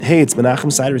Hey, it's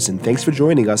Menachem Siderson. Thanks for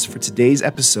joining us for today's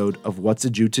episode of What's a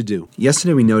Jew to Do.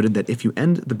 Yesterday we noted that if you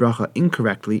end the bracha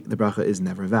incorrectly, the bracha is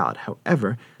never valid.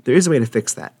 However, there is a way to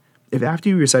fix that. If after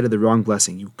you recited the wrong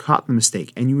blessing, you caught the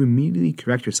mistake, and you immediately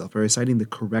correct yourself by reciting the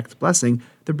correct blessing,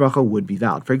 the bracha would be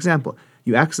valid. For example,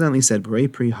 you accidentally said Borei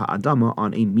Pri Ha'adama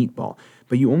on a meatball,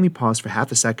 but you only paused for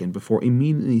half a second before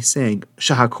immediately saying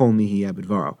Shahakol Nihiyeh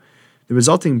B'dvaro. The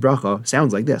resulting bracha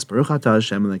sounds like this: Baruch atah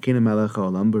Hashem Elokeinu melech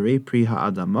haolam borei pri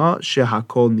ha'adama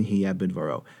shehakol nihiyeh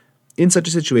b'dvaro. In such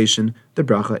a situation, the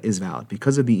bracha is valid.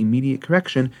 Because of the immediate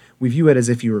correction, we view it as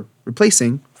if you were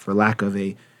replacing, for lack of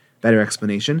a better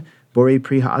explanation, Borei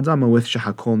Pri Ha'adama with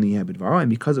Shehakol Nihiyeh B'dvaro, and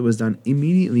because it was done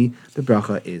immediately, the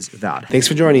bracha is valid. Thanks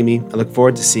for joining me. I look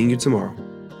forward to seeing you tomorrow.